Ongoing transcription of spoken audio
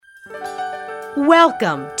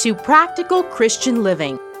Welcome to Practical Christian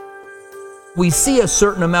Living. We see a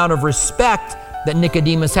certain amount of respect that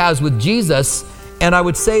Nicodemus has with Jesus, and I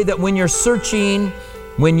would say that when you're searching,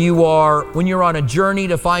 when you're on a journey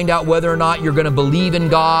to find out whether or not you're going to believe in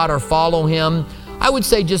God or follow Him, I would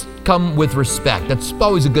say just come with respect. That's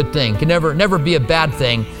always a good thing. Can never be a bad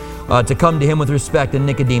thing to come to Him with respect, and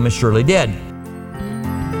Nicodemus surely did.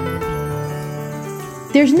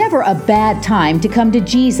 There's never a bad time to come to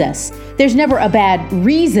Jesus. There's never a bad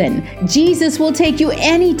reason. Jesus will take you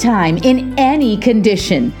anytime, in any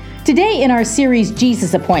condition. Today in our series,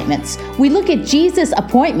 Jesus Appointments, we look at Jesus'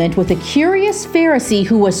 appointment with a curious Pharisee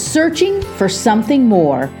who was searching for something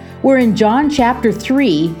more. We're in John chapter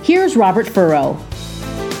 3. Here's Robert Furrow.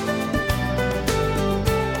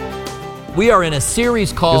 We are in a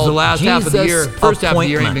series called the last half of the year. First half of the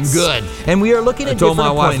year ain't been good. And we are looking at told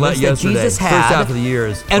different my wife appointments that Jesus had First half of the year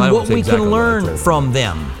is, and I what won't say we exactly can what I learn told her. from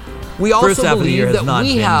them. We First also half of the year believe has that not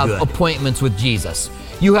we been have good. appointments with Jesus.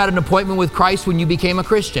 You had an appointment with Christ when you became a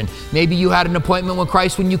Christian. Maybe you had an appointment with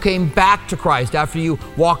Christ when you came back to Christ after you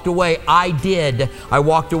walked away. I did. I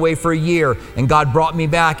walked away for a year, and God brought me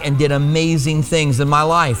back and did amazing things in my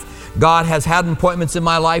life. God has had appointments in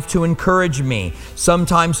my life to encourage me,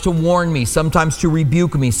 sometimes to warn me, sometimes to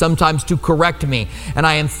rebuke me, sometimes to correct me. And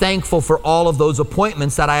I am thankful for all of those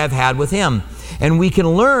appointments that I have had with Him. And we can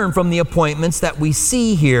learn from the appointments that we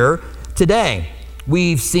see here today.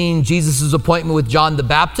 We've seen Jesus' appointment with John the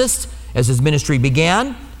Baptist as his ministry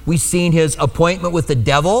began. We've seen his appointment with the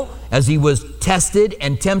devil as he was tested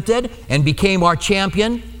and tempted and became our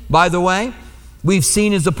champion, by the way. We've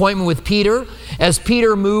seen his appointment with Peter as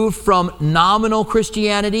Peter moved from nominal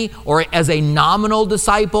Christianity or as a nominal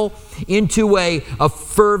disciple into a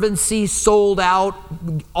fervency, sold out,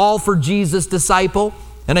 all for Jesus disciple.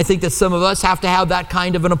 And I think that some of us have to have that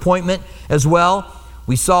kind of an appointment as well.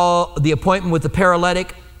 We saw the appointment with the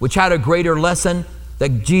paralytic, which had a greater lesson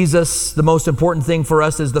that Jesus, the most important thing for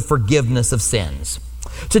us is the forgiveness of sins.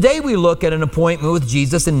 Today we look at an appointment with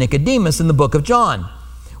Jesus and Nicodemus in the book of John.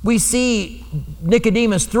 We see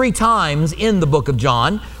Nicodemus 3 times in the book of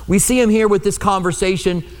John. We see him here with this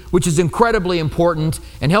conversation, which is incredibly important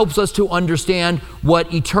and helps us to understand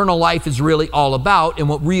what eternal life is really all about and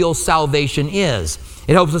what real salvation is.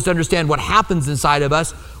 It helps us to understand what happens inside of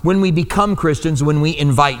us when we become Christians, when we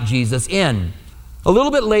invite Jesus in. A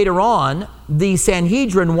little bit later on, the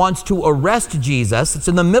Sanhedrin wants to arrest Jesus. It's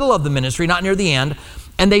in the middle of the ministry, not near the end,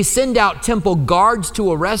 and they send out temple guards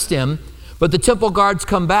to arrest him. But the temple guards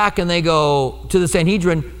come back and they go to the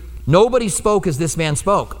Sanhedrin, nobody spoke as this man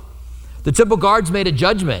spoke. The temple guards made a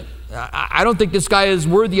judgment. I don't think this guy is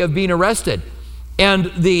worthy of being arrested.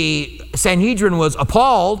 And the Sanhedrin was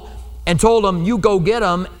appalled and told him, you go get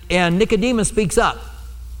him. And Nicodemus speaks up.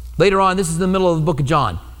 Later on, this is in the middle of the book of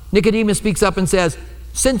John. Nicodemus speaks up and says,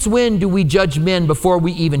 since when do we judge men before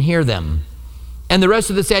we even hear them? And the rest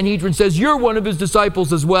of the Sanhedrin says, you're one of his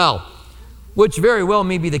disciples as well. Which very well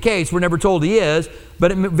may be the case. We're never told he is,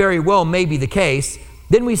 but it very well may be the case.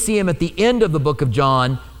 Then we see him at the end of the book of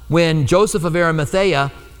John when Joseph of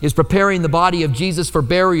Arimathea is preparing the body of Jesus for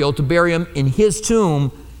burial to bury him in his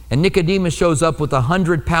tomb, and Nicodemus shows up with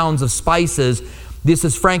 100 pounds of spices. This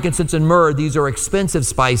is frankincense and myrrh. These are expensive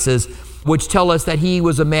spices, which tell us that he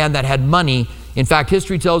was a man that had money. In fact,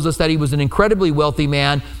 history tells us that he was an incredibly wealthy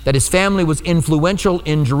man, that his family was influential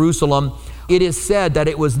in Jerusalem. It is said that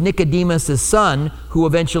it was Nicodemus' son who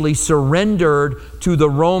eventually surrendered to the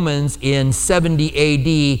Romans in 70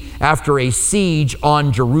 A.D. after a siege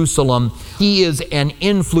on Jerusalem. He is an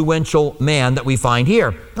influential man that we find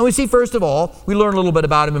here. And we see, first of all, we learn a little bit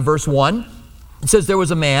about him in verse 1. It says, there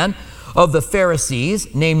was a man of the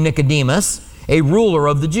Pharisees named Nicodemus, a ruler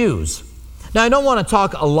of the Jews. Now, I don't want to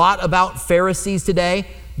talk a lot about Pharisees today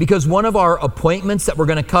because one of our appointments that we're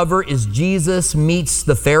going to cover is Jesus meets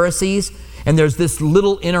the Pharisees. And there's this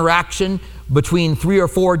little interaction between 3 or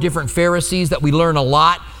 4 different Pharisees that we learn a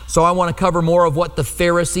lot. So I want to cover more of what the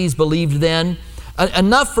Pharisees believed then.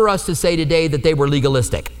 Enough for us to say today that they were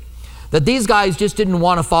legalistic. That these guys just didn't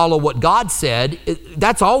want to follow what God said.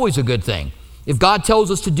 That's always a good thing. If God tells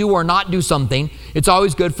us to do or not do something, it's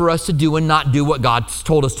always good for us to do and not do what God's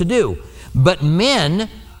told us to do. But men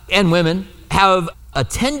and women have a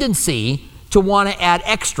tendency to want to add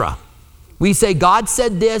extra. We say, God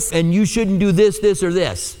said this, and you shouldn't do this, this, or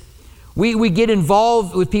this. We get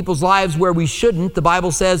involved with people's lives where we shouldn't. The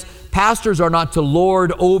Bible says pastors are not to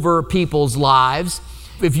lord over people's lives.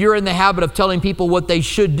 If you're in the habit of telling people what they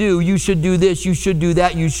should do, you should do this, you should do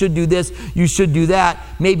that, you should do this, you should do that,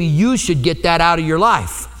 maybe you should get that out of your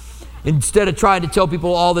life. instead of trying to tell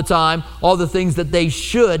people all the time all the things that they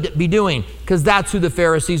should be doing, because that's who the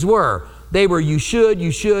Pharisees were. They were, you should,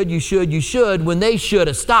 when they should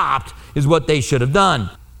have stopped is what they should have done.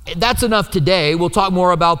 That's enough today. We'll talk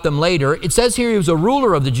more about them later. It says here he was a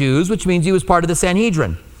ruler of the Jews, which means he was part of the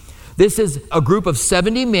Sanhedrin. This is a group of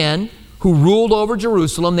 70 men who ruled over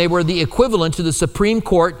Jerusalem. They were the equivalent to the Supreme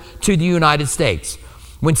Court to the United States.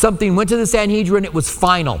 When something went to the Sanhedrin, it was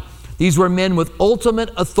final. These were men with ultimate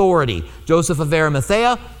authority. Joseph of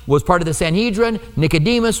Arimathea was part of the Sanhedrin.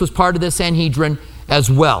 Nicodemus was part of the Sanhedrin as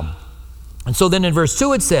well. And so then in verse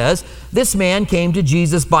 2 it says, this man came to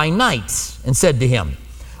Jesus by night and said to him.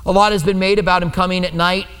 A lot has been made about him coming at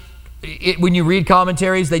night. When you read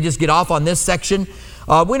commentaries, they just get off on this section.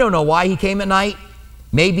 We don't know why he came at night.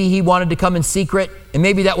 Maybe he wanted to come in secret, and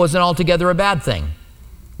maybe that wasn't altogether a bad thing.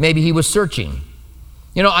 Maybe he was searching.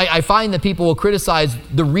 You know, I find that people will criticize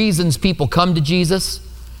the reasons people come to Jesus.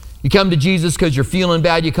 You come to Jesus because you're feeling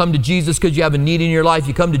bad. You come to Jesus because you have a need in your life.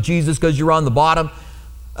 You come to Jesus because you're on the bottom.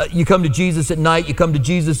 You come to Jesus at night. You come to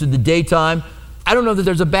Jesus in the daytime. I don't know that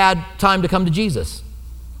there's a bad time to come to Jesus,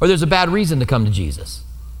 or there's a bad reason to come to Jesus.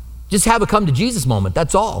 Just have a come to Jesus moment,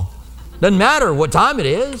 that's all. Doesn't matter what time it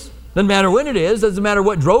is. Doesn't matter when it is. Doesn't matter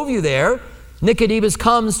what drove you there. Nicodemus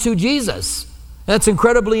comes to Jesus. That's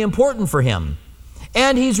incredibly important for him.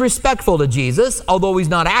 And he's respectful to Jesus, although he's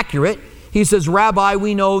not accurate. He says, Rabbi,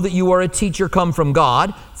 we know that you are a teacher come from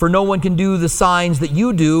God, for no one can do the signs that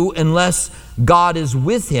you do unless God is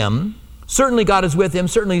with him. Certainly God is with him.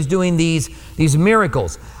 Certainly he's doing these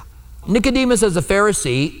miracles. Nicodemus as a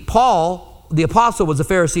Pharisee, Paul, the apostle, was a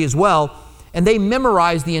Pharisee as well, and they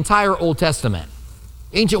memorized the entire Old Testament.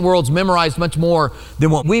 Ancient worlds memorized much more than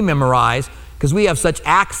what we memorize because we have such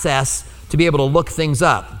access to be able to look things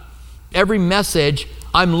up. Every message,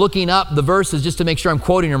 I'm looking up the verses just to make sure I'm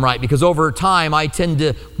quoting them right, because over time I tend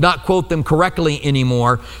to not quote them correctly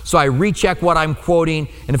anymore. So I recheck what I'm quoting,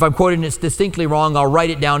 and if I'm quoting it distinctly wrong, I'll write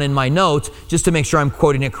it down in my notes just to make sure I'm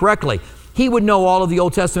quoting it correctly. He would know all of the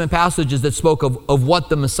Old Testament passages that spoke of what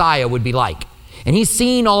the Messiah would be like. And he's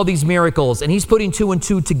seen all these miracles, and he's putting two and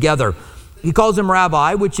two together. He calls him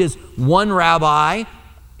rabbi, which is one rabbi,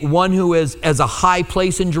 one who is as a high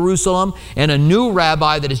place in Jerusalem, and a new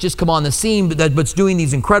rabbi that has just come on the scene but's doing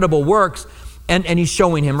these incredible works, and he's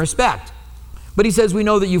showing him respect. But he says, we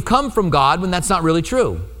know that you've come from God, when that's not really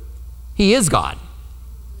true. He is God.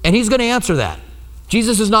 And he's going to answer that.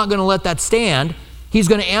 Jesus is not going to let that stand. He's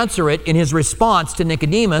going to answer it in his response to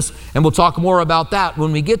Nicodemus, and we'll talk more about that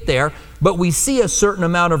when we get there. But we see a certain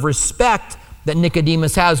amount of respect that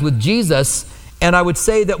Nicodemus has with Jesus, and I would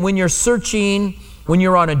say that when you're searching, when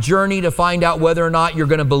you're on a journey to find out whether or not you're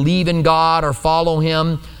going to believe in God or follow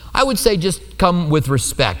him, I would say just come with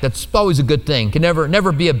respect. That's always a good thing. Can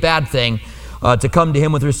never be a bad thing to come to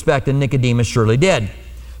him with respect, and Nicodemus surely did.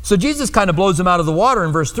 So Jesus kind of blows him out of the water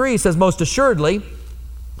in verse 3. He says, most assuredly.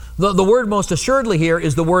 The word most assuredly here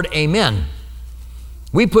is the word amen.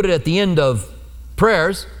 We put it at the end of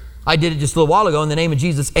prayers. I did it just a little while ago in the name of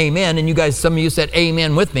Jesus, amen. And you guys, some of you said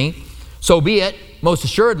amen with me. So be it, most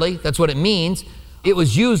assuredly. That's what it means. It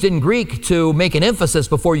was used in Greek to make an emphasis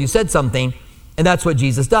before you said something, and that's what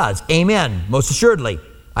Jesus does. Amen, most assuredly.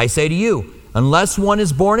 I say to you, unless one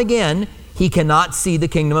is born again, he cannot see the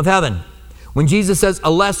kingdom of heaven. When Jesus says,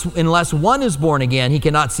 unless one is born again, he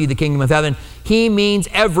cannot see the kingdom of heaven, he means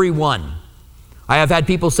everyone. I have had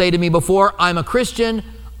people say to me before, I'm a Christian,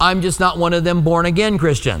 I'm just not one of them born again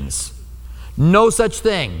Christians. No such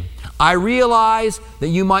thing. I realize that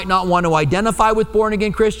you might not want to identify with born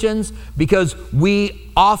again Christians because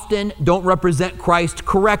we often don't represent Christ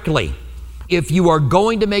correctly. If you are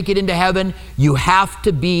going to make it into heaven, you have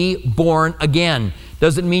to be born again.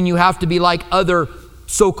 Doesn't mean you have to be like other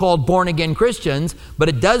so-called born again Christians, but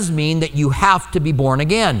it does mean that you have to be born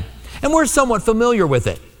again. And we're somewhat familiar with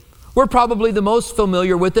it. We're probably the most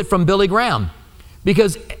familiar with it from Billy Graham,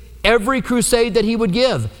 because every crusade that he would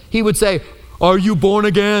give, he would say, are you born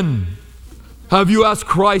again? Have you asked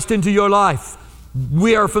Christ into your life?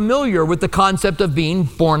 We are familiar with the concept of being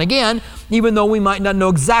born again, even though we might not know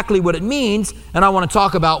exactly what it means, and I want to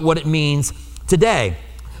talk about what it means today.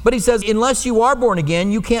 But he says, unless you are born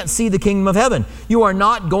again, you can't see the kingdom of heaven. You are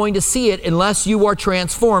not going to see it unless you are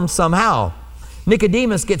transformed somehow.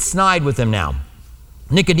 Nicodemus gets snide with him now.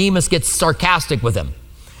 Nicodemus gets sarcastic with him.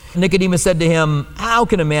 Nicodemus said to him, how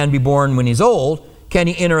can a man be born when he's old? Can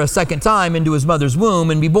he enter a second time into his mother's womb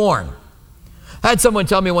and be born? I had someone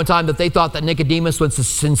tell me one time that they thought that Nicodemus was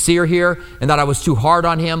sincere here and that I was too hard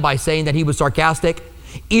on him by saying that he was sarcastic.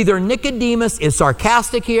 Either Nicodemus is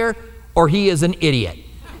sarcastic here or he is an idiot.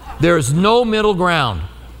 There's no middle ground.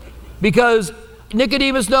 Because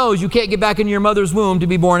Nicodemus knows you can't get back into your mother's womb to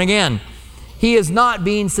be born again. He is not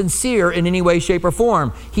being sincere in any way, shape, or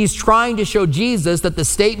form. He's trying to show Jesus that the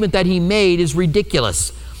statement that he made is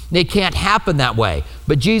ridiculous. It can't happen that way.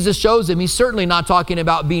 But Jesus shows him he's certainly not talking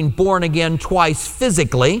about being born again twice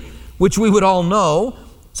physically, which we would all know.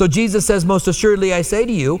 So Jesus says, most assuredly I say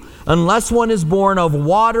to you, unless one is born of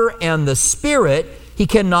water and the Spirit, he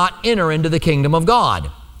cannot enter into the kingdom of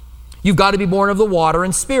God. You've got to be born of the water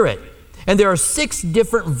and Spirit. And there are 6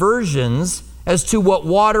 different versions as to what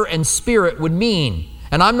water and Spirit would mean.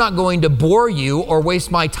 And I'm not going to bore you or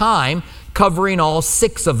waste my time covering all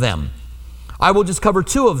 6 of them. I will just cover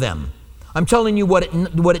 2 of them. I'm telling you what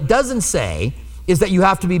it doesn't say is that you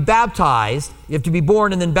have to be baptized, you have to be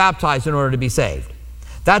born and then baptized in order to be saved.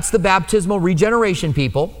 That's the baptismal regeneration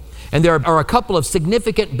people. And there are a couple of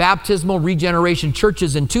significant baptismal regeneration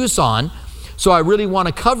churches in Tucson. So I really want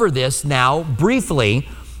to cover this now briefly.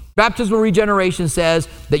 Baptismal regeneration says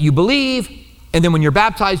that you believe, and then when you're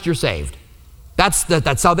baptized, you're saved.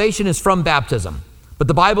 That salvation is from baptism. But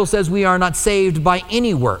the Bible says we are not saved by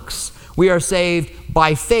any works. We are saved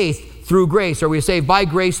by faith through grace, or we are saved by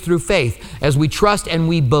grace through faith, as we trust and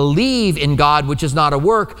we believe in God, which is not a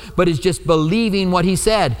work, but is just believing what he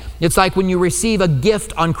said. It's like when you receive a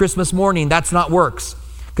gift on Christmas morning, that's not works.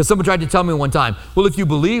 Because someone tried to tell me one time, well, if you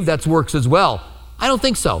believe, that's works as well. I don't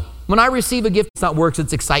think so. When I receive a gift, it's not works,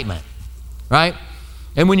 it's excitement, right?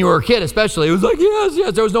 And when you were a kid especially, it was like,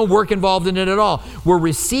 yes, there was no work involved in it at all. We're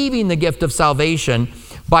receiving the gift of salvation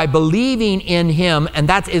by believing in him, and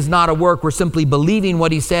that is not a work. We're simply believing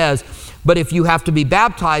what he says. But if you have to be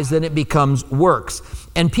baptized, then it becomes works.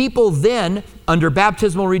 And people then, under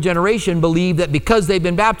baptismal regeneration, believe that because they've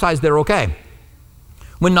been baptized, they're okay.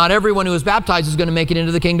 When not everyone who is baptized is going to make it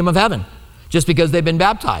into the kingdom of heaven, just because they've been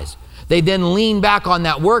baptized. They then lean back on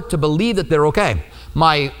that work to believe that they're okay.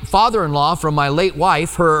 My father-in-law from my late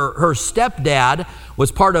wife, her stepdad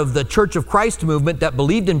was part of the Church of Christ movement that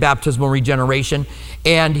believed in baptismal regeneration,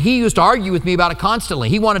 and he used to argue with me about it constantly.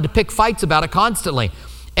 He wanted to pick fights about it constantly.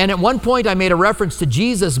 And at one point I made a reference to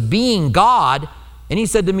Jesus being God, and he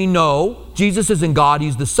said to me, no, Jesus isn't God,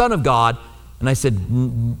 he's the Son of God. And I said,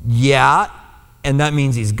 yeah, and that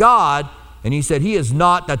means he's God. And he said, he is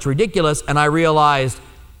not, that's ridiculous. And I realized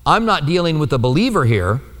I'm not dealing with a believer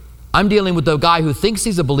here. I'm dealing with the guy who thinks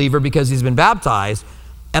he's a believer because he's been baptized.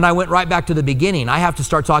 And I went right back to the beginning. I have to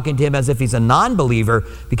start talking to him as if he's a non-believer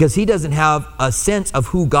because he doesn't have a sense of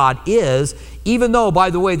who God is, even though, by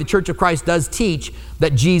the way, the Church of Christ does teach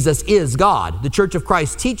that Jesus is God. The Church of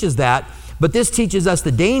Christ teaches that, but this teaches us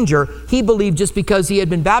the danger. He believed just because he had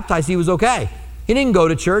been baptized, he was okay. He didn't go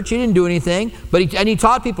to church, he didn't do anything, but he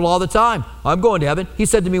taught people all the time, I'm going to heaven. He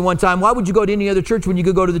said to me one time, why would you go to any other church when you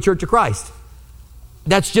could go to the Church of Christ?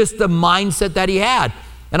 That's just the mindset that he had.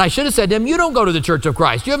 And I should have said to him, you don't go to the Church of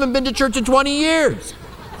Christ. You haven't been to church in 20 years.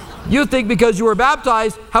 You think because you were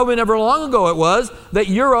baptized, however long ago it was, that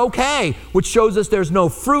you're okay, which shows us there's no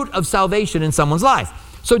fruit of salvation in someone's life.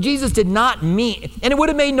 So Jesus did not mean, and it would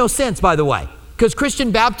have made no sense, by the way, because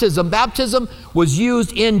Christian baptism was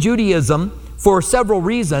used in Judaism for several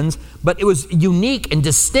reasons, but it was unique and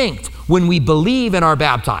distinct when we believe and are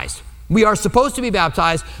baptized. We are supposed to be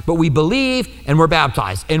baptized, but we believe and we're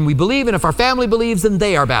baptized. And we believe, and if our family believes, then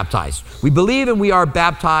they are baptized. We believe and we are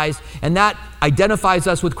baptized, and that identifies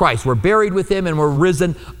us with Christ. We're buried with him and we're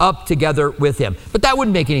risen up together with him. But that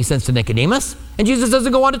wouldn't make any sense to Nicodemus, and Jesus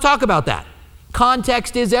doesn't go on to talk about that.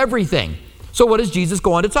 Context is everything. So what does Jesus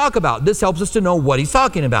go on to talk about? This helps us to know what he's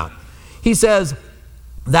talking about. He says,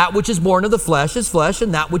 that which is born of the flesh is flesh,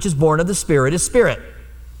 and that which is born of the Spirit is spirit.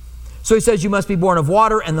 So he says you must be born of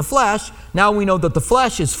water and the flesh. Now we know that the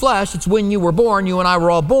flesh is flesh. It's when you were born, you and I were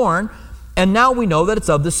all born. And now we know that it's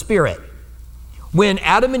of the Spirit. When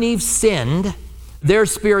Adam and Eve sinned, their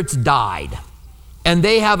spirits died. And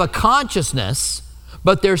they have a consciousness,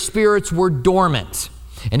 but their spirits were dormant.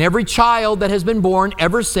 And every child that has been born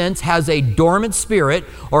ever since has a dormant spirit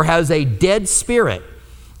or has a dead spirit.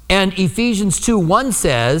 And Ephesians 2:1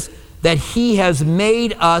 says that he has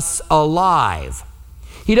made us alive.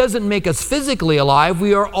 He doesn't make us physically alive.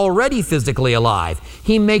 We are already physically alive.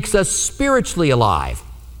 He makes us spiritually alive.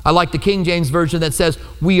 I like the King James Version that says,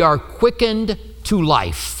 we are quickened to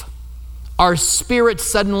life. Our spirits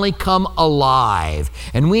suddenly come alive.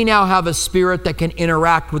 And we now have a spirit that can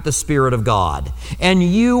interact with the Spirit of God. And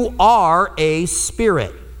you are a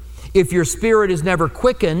spirit. If your spirit is never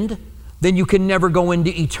quickened, then you can never go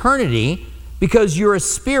into eternity because you're a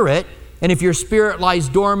spirit. And if your spirit lies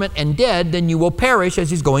dormant and dead, then you will perish,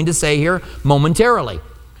 as he's going to say here momentarily.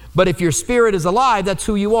 But if your spirit is alive, that's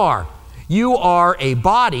who you are. You are a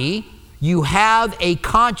body, You have a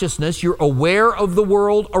consciousness. You're aware of the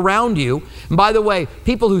world around you. And by the way,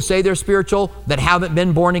 people who say they're spiritual, that haven't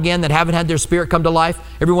been born again, that haven't had their spirit come to life,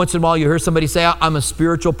 every once in a while you hear somebody say, I'm a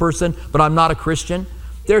spiritual person, but I'm not a Christian.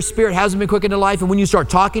 Their spirit hasn't been quickened to life. And when you start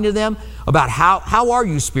talking to them about how are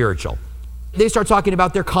you spiritual, they start talking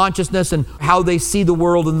about their consciousness and how they see the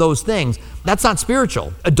world and those things. That's not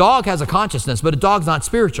spiritual. A dog has a consciousness, but a dog's not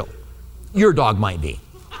spiritual. Your dog might be.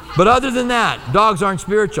 But other than that, dogs aren't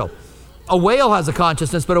spiritual. A whale has a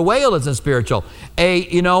consciousness, but a whale isn't spiritual.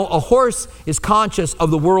 A horse is conscious of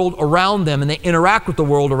the world around them, and they interact with the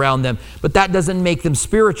world around them, but that doesn't make them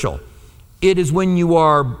spiritual. It is when you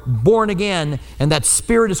are born again and that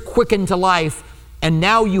spirit is quickened to life, and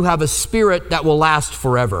now you have a spirit that will last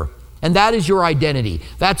forever. And that is your identity.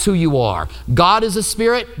 That's who you are. God is a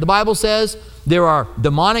spirit, the Bible says. There are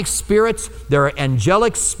demonic spirits, there are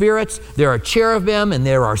angelic spirits, there are cherubim, and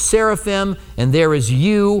there are seraphim, and there is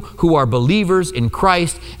you who are believers in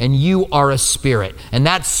Christ, and you are a spirit. And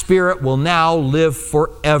that spirit will now live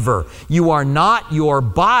forever. You are not your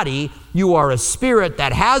body, you are a spirit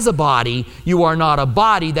that has a body. You are not a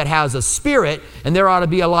body that has a spirit, and there ought to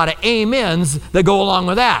be a lot of amens that go along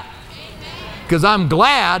with that. Because I'm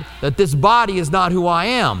glad that this body is not who I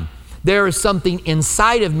am. There is something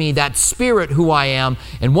inside of me, that spirit who I am,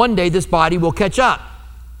 and one day this body will catch up.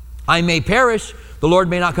 I may perish, the Lord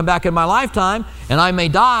may not come back in my lifetime, and I may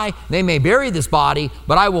die, they may bury this body,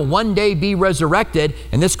 but I will one day be resurrected,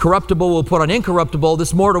 and this corruptible will put on incorruptible,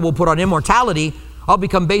 this mortal will put on immortality. I'll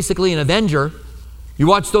become basically an avenger. You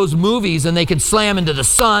watch those movies and they can slam into the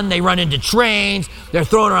sun, they run into trains, they're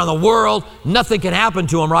thrown around the world, nothing can happen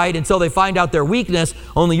to them, right? Until they find out their weakness,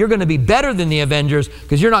 only you're going to be better than the Avengers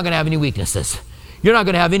because you're not going to have any weaknesses. You're not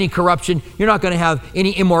going to have any corruption. You're not going to have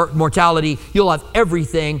any immortality. You'll have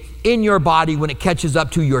everything in your body when it catches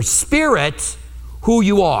up to your spirit, who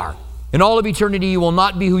you are. In all of eternity, you will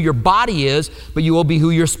not be who your body is, but you will be who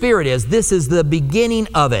your spirit is. This is the beginning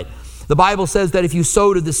of it. The Bible says that if you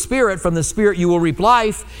sow to the Spirit, from the Spirit you will reap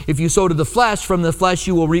life. If you sow to the flesh, from the flesh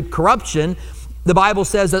you will reap corruption. The Bible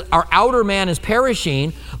says that our outer man is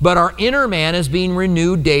perishing, but our inner man is being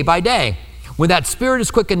renewed day by day. When that Spirit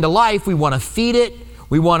is quickened to life, we want to feed it.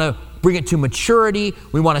 We want to bring it to maturity.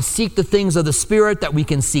 We want to seek the things of the Spirit that we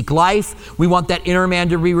can seek life. We want that inner man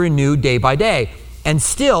to be renewed day by day. And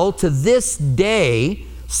still, to this day,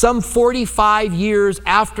 some 45 years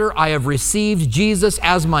after I have received Jesus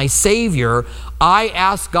as my Savior, I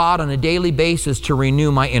ask God on a daily basis to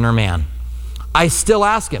renew my inner man. I still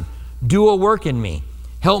ask Him, do a work in me.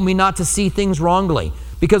 Help me not to see things wrongly.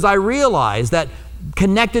 Because I realize that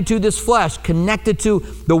connected to this flesh, connected to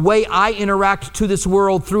the way I interact to this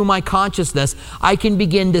world through my consciousness, I can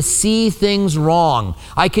begin to see things wrong.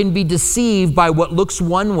 I can be deceived by what looks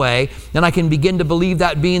one way, and I can begin to believe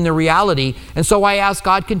that being the reality. And so I ask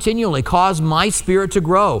God continually, cause my spirit to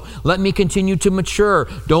grow. Let me continue to mature.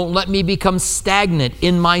 Don't let me become stagnant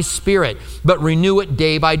in my spirit, but renew it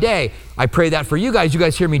day by day. I pray that for you guys. You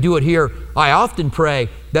guys hear me do it here. I often pray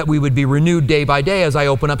that we would be renewed day by day as I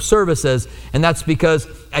open up services. And that's because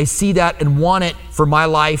I see that and want it for my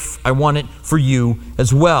life. I want it for you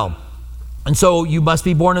as well. And so you must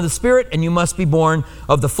be born of the Spirit and you must be born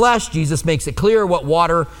of the flesh. Jesus makes it clear what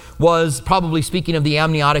water was, probably speaking of the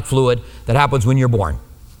amniotic fluid that happens when you're born.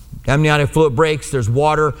 Amniotic fluid breaks, there's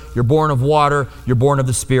water, you're born of water, you're born of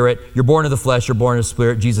the Spirit, you're born of the flesh, you're born of the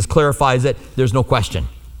Spirit. Jesus clarifies it, there's no question.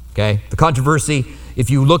 Okay? The controversy, if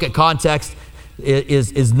you look at context,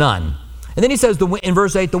 is none. And then he says in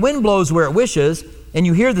verse 8, the wind blows where it wishes, and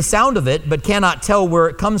you hear the sound of it, but cannot tell where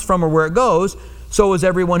it comes from or where it goes. So is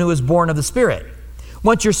everyone who is born of the Spirit.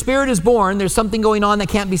 Once your spirit is born, there's something going on that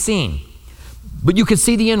can't be seen, but you can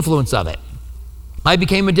see the influence of it. I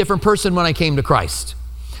became a different person when I came to Christ.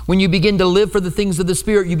 When you begin to live for the things of the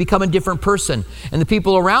Spirit, you become a different person, and the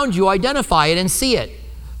people around you identify it and see it.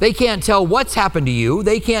 They can't tell what's happened to you.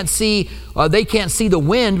 They can't see the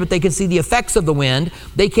wind, but they can see the effects of the wind.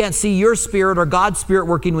 They can't see your spirit or God's Spirit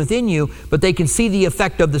working within you, but they can see the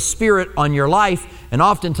effect of the Spirit on your life. And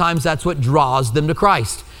oftentimes that's what draws them to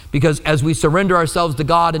Christ. Because as we surrender ourselves to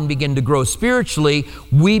God and begin to grow spiritually,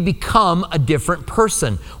 we become a different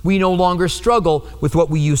person. We no longer struggle with what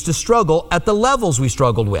we used to struggle at the levels we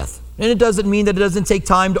struggled with. And it doesn't mean that it doesn't take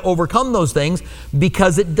time to overcome those things,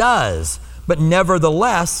 because it does. But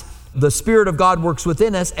nevertheless, the Spirit of God works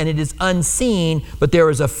within us, and it is unseen, but there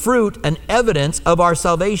is a fruit, an evidence of our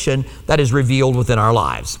salvation that is revealed within our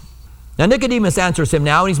lives. Now Nicodemus answers him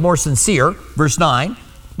now, and he's more sincere. Verse 9,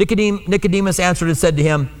 Nicodemus answered and said to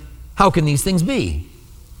him, how can these things be?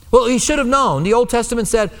 Well, he should have known. The Old Testament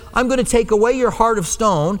said, I'm going to take away your heart of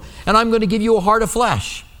stone, and I'm going to give you a heart of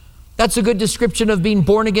flesh. That's a good description of being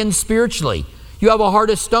born again spiritually. You have a heart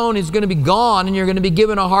of stone, it's going to be gone, and you're going to be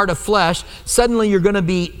given a heart of flesh. Suddenly you're going to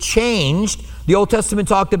be changed. The Old Testament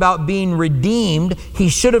talked about being redeemed. He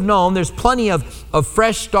should have known. There's plenty of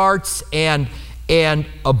fresh starts and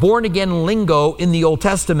a born-again lingo in the Old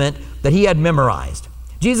Testament that he had memorized.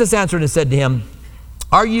 Jesus answered and said to him,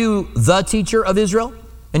 "Are you the teacher of Israel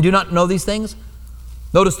and do not know these things?"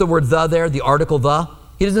 Notice the word "the" there, the article "the."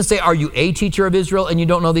 He doesn't say, "Are you a teacher of Israel and you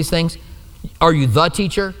don't know these things?" Are you the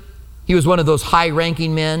teacher? He was one of those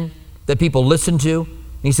high-ranking men that people listened to.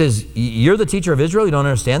 And he says, "You're the teacher of Israel? You don't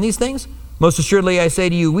understand these things? Most assuredly, I say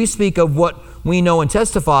to you, we speak of what we know and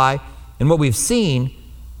testify and what we've seen,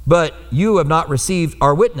 but you have not received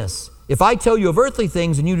our witness. If I tell you of earthly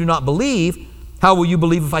things and you do not believe, how will you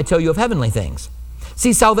believe if I tell you of heavenly things?"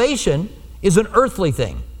 See, salvation is an earthly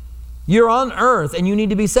thing. You're on earth and you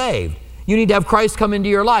need to be saved. You need to have Christ come into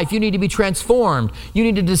your life. You need to be transformed. You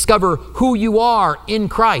need to discover who you are in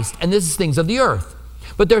Christ. And this is things of the earth.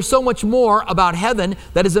 But there's so much more about heaven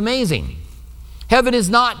that is amazing. Heaven is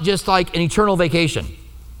not just like an eternal vacation.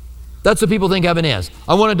 That's what people think heaven is.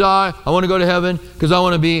 I want to die. I want to go to heaven because I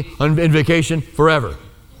want to be in vacation forever.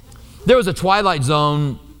 There was a Twilight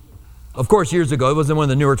Zone, of course, years ago. It wasn't one of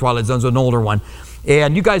the newer Twilight Zones, it was an older one.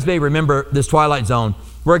 And you guys may remember this Twilight Zone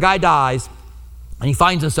where a guy dies and he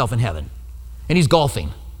finds himself in heaven. And he's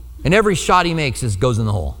golfing. And every shot he makes goes in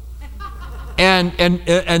the hole. And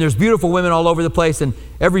there's beautiful women all over the place. And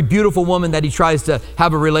every beautiful woman that he tries to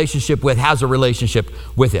have a relationship with has a relationship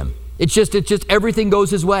with him. It's just everything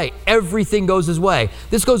goes his way. Everything goes his way.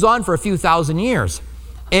 This goes on for a few thousand years.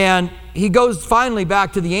 And he goes finally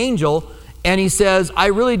back to the angel and he says, "I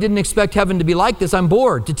really didn't expect heaven to be like this. I'm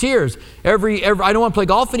bored to tears. I don't want to play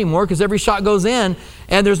golf anymore because every shot goes in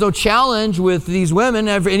and there's no challenge with these women.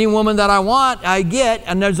 Any woman that I want, I get."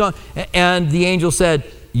 And the angel said,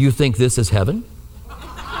 "You think this is heaven?"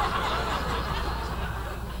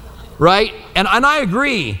 Right? And I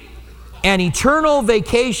agree. An eternal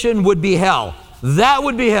vacation would be hell. That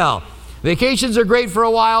would be hell. Vacations are great for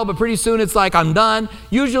a while, but pretty soon it's like I'm done.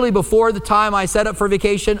 Usually before the time I set up for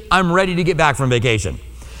vacation, I'm ready to get back from vacation.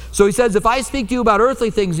 So he says, if I speak to you about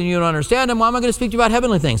earthly things and you don't understand them, why am I going to speak to you about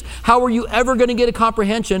heavenly things? How are you ever going to get a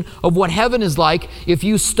comprehension of what heaven is like if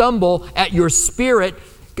you stumble at your spirit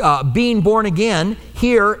being born again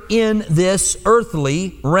here in this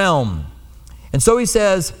earthly realm? And so he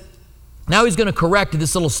says, now he's going to correct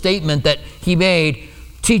this little statement that he made.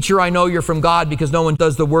 "Teacher, I know you're from God because no one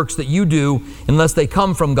does the works that you do unless they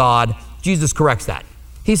come from God." Jesus corrects that.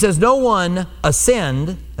 He says, "No one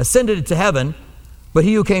ascended to heaven, but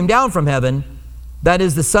he who came down from heaven, that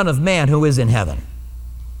is the Son of Man who is in heaven."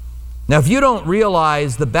 Now, if you don't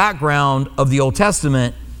realize the background of the Old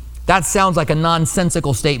Testament, that sounds like a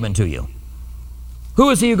nonsensical statement to you.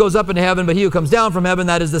 Who is he who goes up into heaven, but he who comes down from heaven,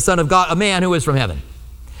 that is the Son of God, a man who is from heaven.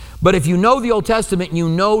 But if you know the Old Testament, you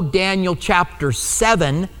know Daniel chapter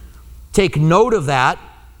 7, take note of that,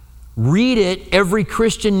 read it. Every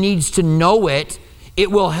Christian needs to know it.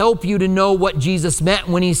 It will help you to know what Jesus meant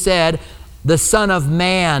when he said, the Son of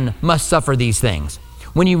Man must suffer these things.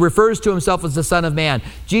 When he refers to himself as the Son of Man,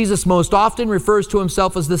 Jesus most often refers to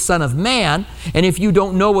himself as the Son of Man. And if you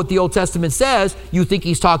don't know what the Old Testament says, you think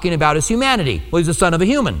he's talking about his humanity. Well, he's the son of a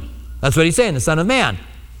human. That's what he's saying, the Son of Man.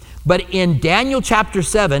 But in Daniel chapter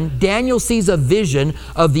 7, Daniel sees a vision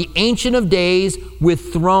of the Ancient of Days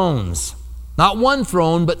with thrones. Not one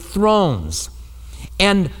throne, but thrones.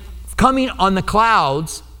 And coming on the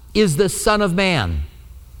clouds is the Son of Man.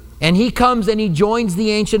 And he comes and he joins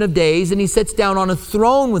the Ancient of Days and he sits down on a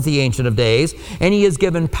throne with the Ancient of Days, and he is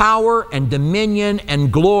given power and dominion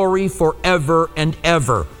and glory forever and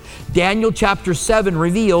ever. Daniel chapter 7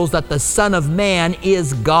 reveals that the Son of Man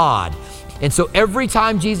is God. And so every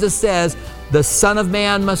time Jesus says, the Son of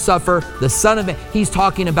Man must suffer, the Son of Man, he's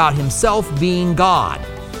talking about himself being God.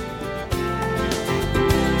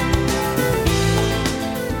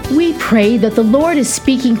 We pray that the Lord is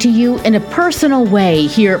speaking to you in a personal way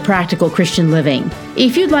here at Practical Christian Living.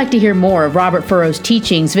 If you'd like to hear more of Robert Furrow's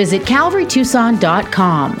teachings, visit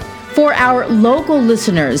CalvaryTucson.com. For our local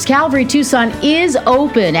listeners, Calvary Tucson is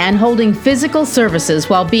open and holding physical services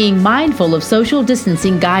while being mindful of social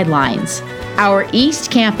distancing guidelines. Our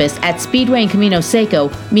East Campus at Speedway and Camino Seco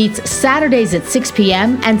meets Saturdays at 6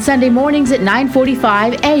 p.m. and Sunday mornings at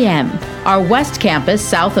 9:45 a.m. Our West Campus,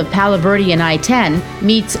 south of Palo Verde and I-10,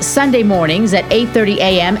 meets Sunday mornings at 8:30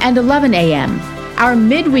 a.m. and 11 a.m. Our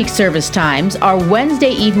midweek service times are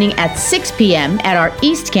Wednesday evening at 6 p.m. at our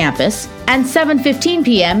East Campus and 7:15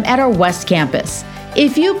 p.m. at our West Campus.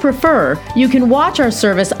 If you prefer, you can watch our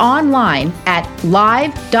service online at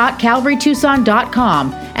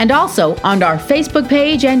live.calvarytucson.com and also on our Facebook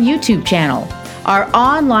page and YouTube channel. Our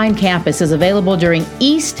online campus is available during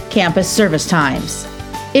East Campus service times.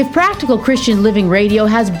 If Practical Christian Living Radio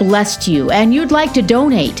has blessed you and you'd like to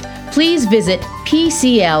donate, please visit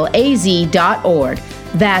PCLAZ.org.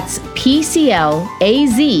 That's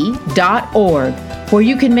PCLAZ.org, where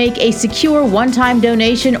you can make a secure one-time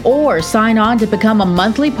donation or sign on to become a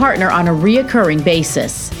monthly partner on a reoccurring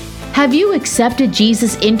basis. Have you accepted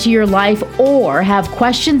Jesus into your life or have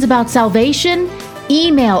questions about salvation?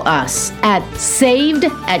 Email us at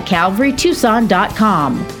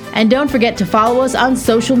saved@calvarytucson.com. And don't forget to follow us on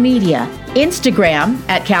social media, Instagram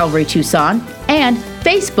at Calvary Tucson and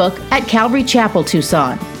Facebook at Calvary Chapel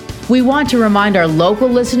Tucson. We want to remind our local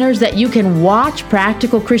listeners that you can watch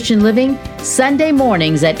Practical Christian Living Sunday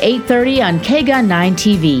mornings at 8:30 on KGUN 9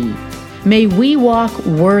 TV. May we walk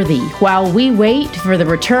worthy while we wait for the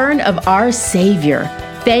return of our Savior.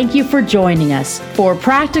 Thank you for joining us for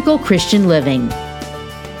Practical Christian Living.